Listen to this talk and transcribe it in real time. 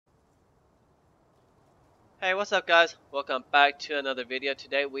Hey, what's up guys? Welcome back to another video.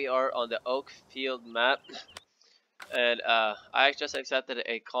 Today we are on the Oak Field map and I just accepted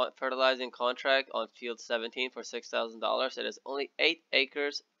a fertilizing contract on field 17 for $6,000. It is only 8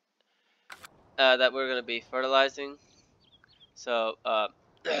 acres that we're going to be fertilizing. So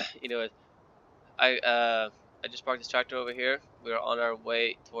you know I just parked this tractor over here. We're on our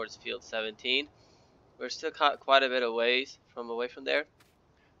way towards field 17. We're still quite a bit away from there.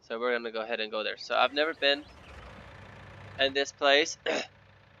 So we're going to go ahead and go there. So I've never been in this place.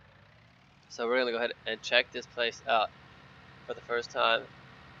 So we're gonna go ahead and check this place out for the first time.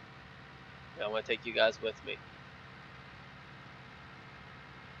 I want to take you guys with me.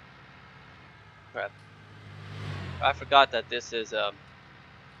 Crap. I forgot that this is a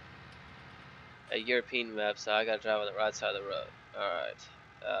European map, so I gotta drive on the right side of the road. Alright.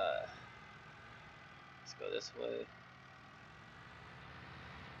 Let's go this way.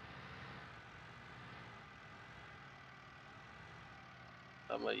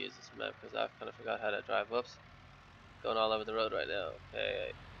 I'm gonna use this map because I kind of forgot how to drive. Whoops. Going all over the road right now.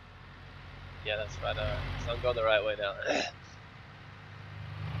 Okay. Yeah, that's right. Alright. So I'm going the right way now.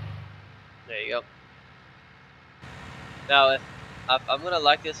 There you go. Now, if I'm gonna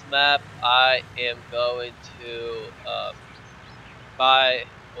like this map, I am going to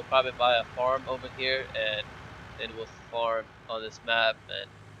we'll probably buy a farm over here, and then we'll farm on this map and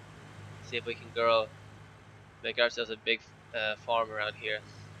see if we can make ourselves a big farm around here.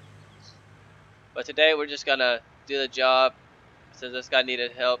 But today we're just gonna do the job since this guy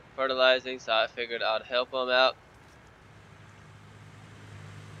needed help fertilizing, so I figured I'd help him out.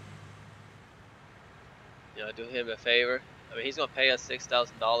 Do him a favor. I mean, he's gonna pay us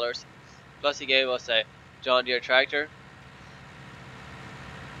 $6,000. Plus, he gave us a John Deere tractor.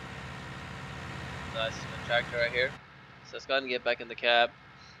 Nice tractor right here. So let's go ahead and get back in the cab.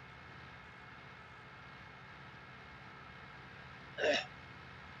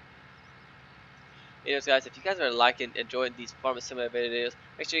 Anyways, guys, if you guys are liking, enjoying these Farming Simulator videos,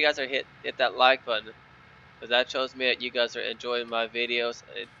 make sure you guys are hit that like button, because that shows me that you guys are enjoying my videos.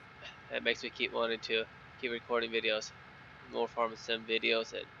 It makes me keep wanting to keep recording videos, more Farming Sim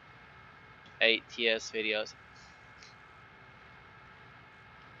videos and 8TS videos.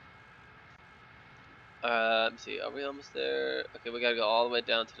 Let me see, are we almost there? Okay, we gotta go all the way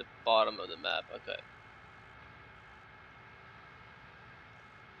down to the bottom of the map. Okay.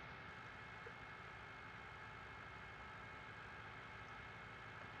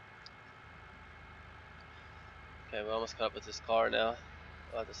 Okay, we're almost caught up with this car now.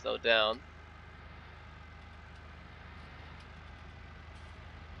 We'll have to slow down.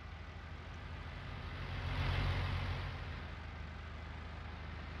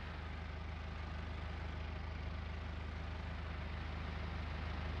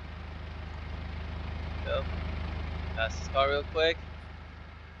 Go. Pass this car real quick.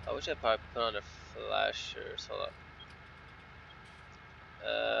 I wish I'd probably put on a flashers. Hold on.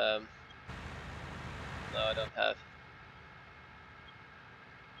 No, I don't have.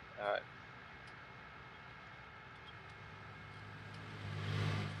 Alright.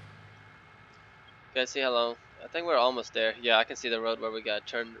 You guys see how long? I think we're almost there. Yeah, I can see the road where we got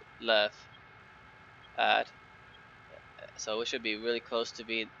turned left at. So we should be really close to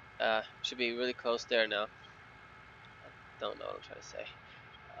being. Should be really close there now. I don't know what I'm trying to say.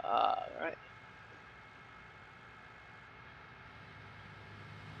 Alright.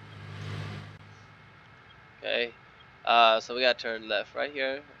 Okay. So we got to turn left right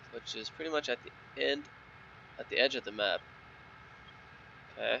here, which is pretty much at the end, at the edge of the map.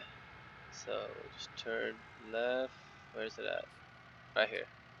 Okay. So just turn left. Where is it at? Right here.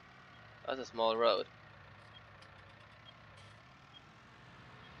 That's a small road.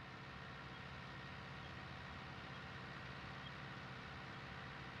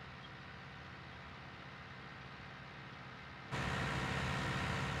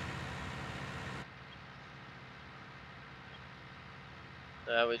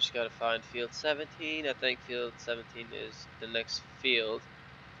 Now we just gotta find field 17. I think field 17 is the next field.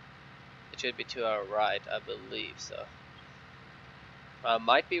 It should be to our right, I believe so. I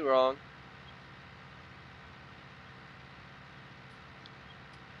might be wrong.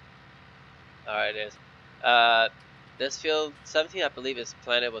 Alright, it is. This field 17, I believe, is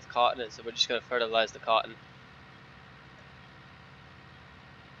planted with cotton, and so we're just gonna fertilize the cotton.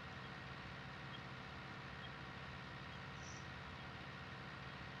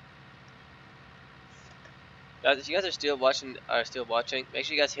 Guys, if you guys are still watching, make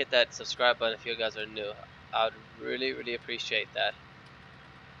sure you guys hit that subscribe button if you guys are new. I would really, really appreciate that.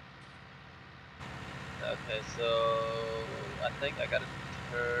 Okay, so I think I gotta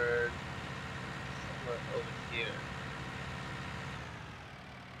turn somewhere over here.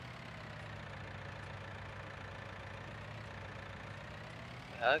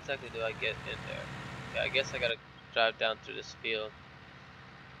 How exactly do I get in there? Yeah, I guess I gotta drive down through this field.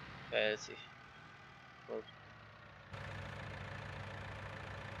 Okay, let's see. Well,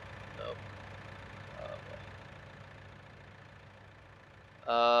 nope.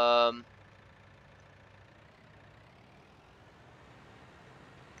 I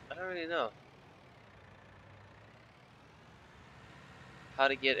don't really know how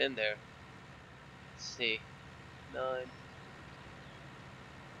to get in there. Let's see. 9.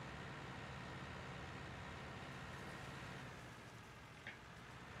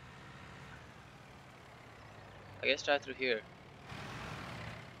 I guess drive through here.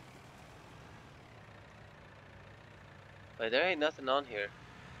 Wait, there ain't nothing on here.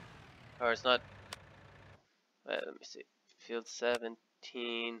 Or it's not. Wait, let me see. Field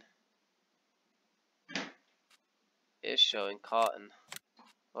 17 is showing cotton.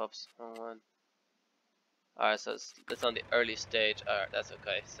 Whoops, wrong one. Alright, so it's on the early stage. Alright, that's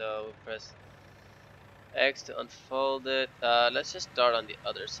okay. So we'll press X to unfold it. Let's just start on the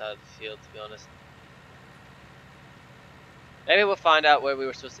other side of the field, to be honest. Maybe we'll find out where we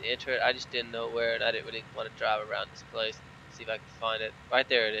were supposed to enter it. I just didn't know where, and I didn't really want to drive around this place. See if I can find it. Right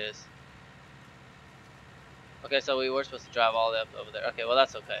there it is. Okay, so we were supposed to drive all the way up over there. Okay, well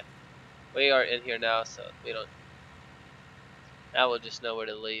that's okay. We are in here now, so we don't. Now we'll just know where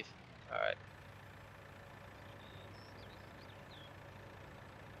to leave. Alright.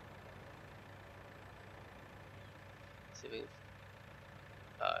 See if we can.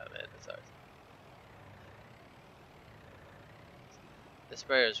 Oh man, that's ours. The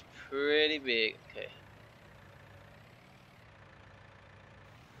sprayer is pretty big. Okay.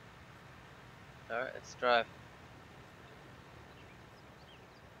 Alright, let's drive.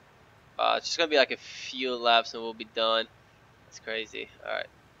 It's just gonna be like a few laps and we'll be done. That's crazy. Alright,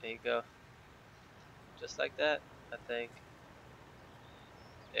 there you go. Just like that, I think.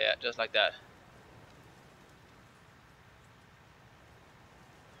 Yeah, just like that.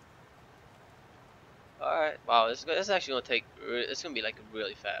 Alright, wow, this is actually gonna take. It's gonna be like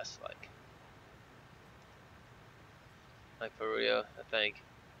really fast, like for real. I think.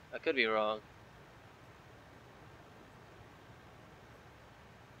 I could be wrong.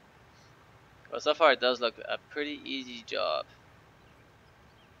 Well, so far it does look a pretty easy job.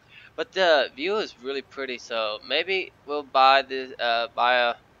 But the view is really pretty, so maybe we'll buy this,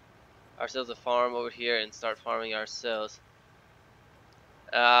 ourselves a farm over here and start farming ourselves.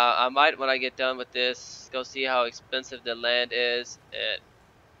 I might, when I get done with this, go see how expensive the land is, and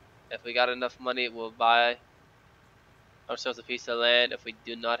if we got enough money, we'll buy ourselves a piece of land. If we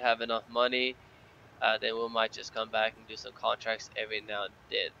do not have enough money, then we might just come back and do some contracts every now and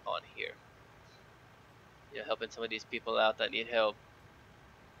then on here. You know, helping some of these people out that need help.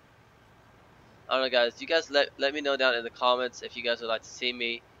 I don't know, guys. You guys let me know down in the comments if you guys would like to see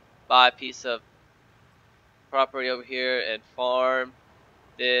me buy a piece of property over here and farm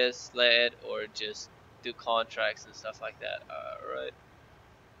this land, or just do contracts and stuff like that. Alright.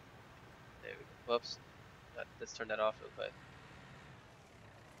 There we go. Whoops. Let's turn that off real quick.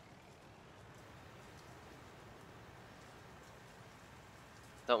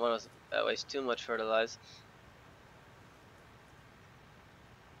 Don't want to waste too much fertilizer.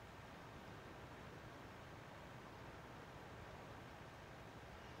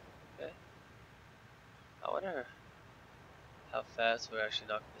 Okay. I wonder how fast we're actually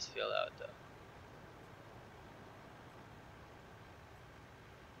knocking this field out, though.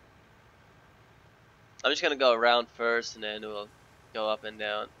 I'm just gonna go around first, and then we'll go up and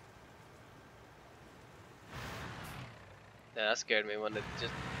down. Yeah, that scared me when it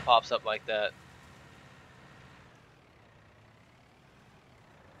just pops up like that.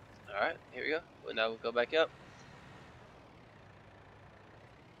 Alright, here we go. Well, now we'll go back up.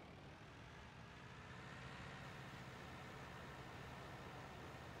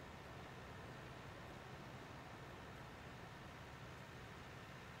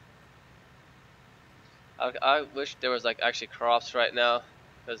 I wish there was like actually crops right now,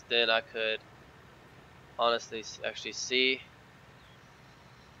 because then I could honestly actually see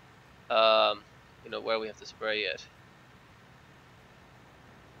you know, where we have to spray it.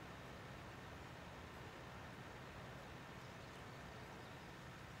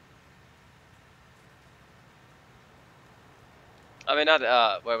 I mean, not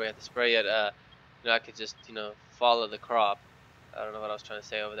where we have to spray it. You know, I could just, you know, follow the crop. I don't know what I was trying to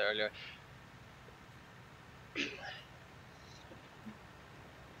say over there earlier.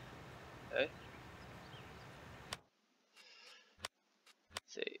 Okay.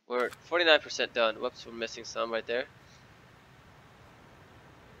 Let's see, We're 49% done. Whoops, we're missing some right there.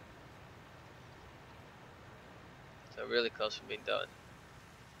 So really close from being done.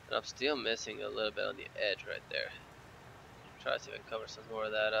 And I'm still missing a little bit on the edge right there. Try to see if I can cover some more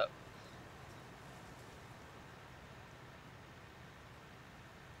of that up.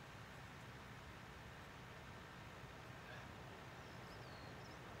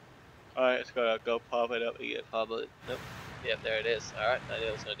 Alright, it's gonna go pop it up again. Probably. Nope. Yep, there it is. Alright, I knew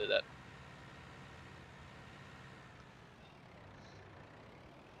it was gonna do that.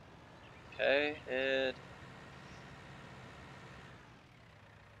 Okay, and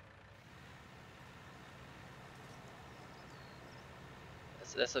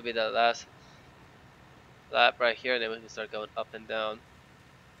this will be the last lap right here, and then we can start going up and down.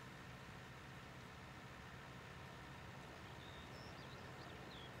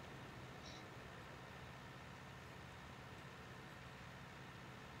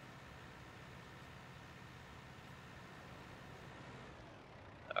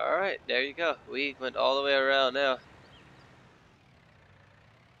 Alright, there you go. We went all the way around now.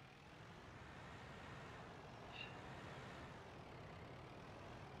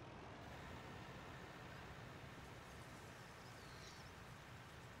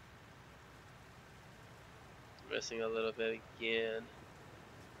 Missing a little bit again.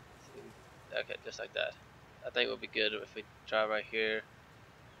 Okay, just like that. I think it would be good if we try right here.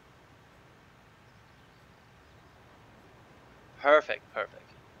 Perfect, perfect.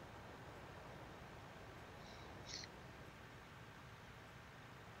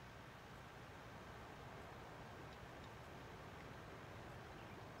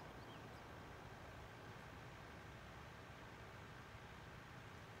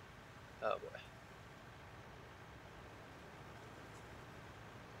 Oh boy.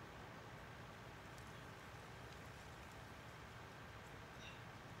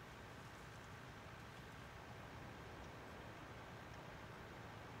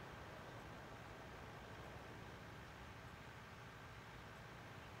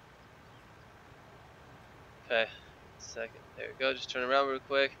 Okay, second. There we go. Just turn around real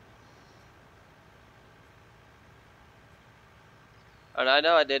quick. And I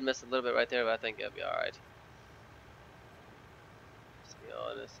know I did miss a little bit right there, but I think it'll be alright. Let's be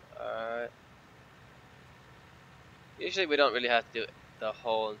honest. Alright. Usually we don't really have to do the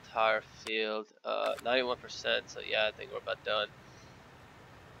whole entire field. 91%, so yeah, I think we're about done.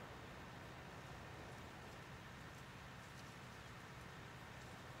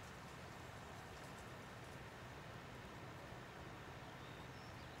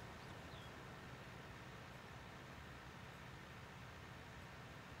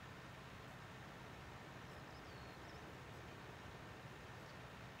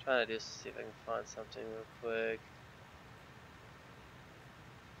 Trying to see if I can find something real quick.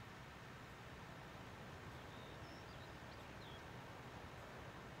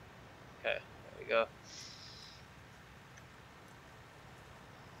 Okay, there we go.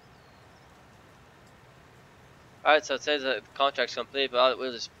 Alright, so it says that the contract's complete, but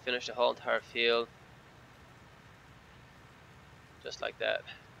we'll just finish the whole entire field. Just like that.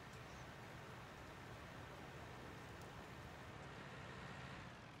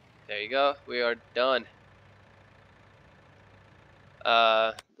 There you go. We are done.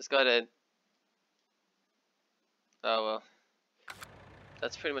 Let's go ahead and... Oh well.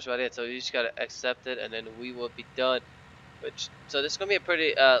 That's pretty much about it. So you just gotta accept it, and then we will be done. So this is gonna be a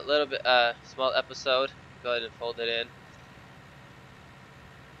pretty little bit small episode. Go ahead and fold it in.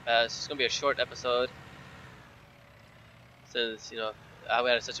 It's gonna be a short episode, since we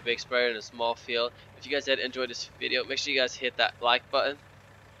had such a big sprayer in a small field. If you guys did enjoy this video, make sure you guys hit that like button.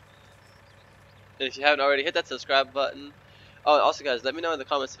 And if you haven't already, hit that subscribe button. Oh, and also guys, let me know in the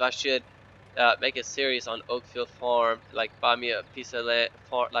comments if I should make a series on Oakfield Farm, like buy me a piece of land,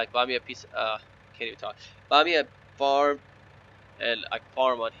 like buy me a piece. Can't even talk. Buy me a farm and like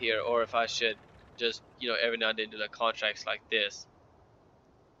farm on here, or if I should just every now and then do like contracts like this,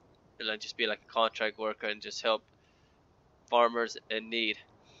 and like just be like a contract worker and just help farmers in need.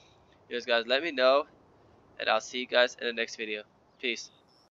 Guys, let me know, and I'll see you guys in the next video. Peace.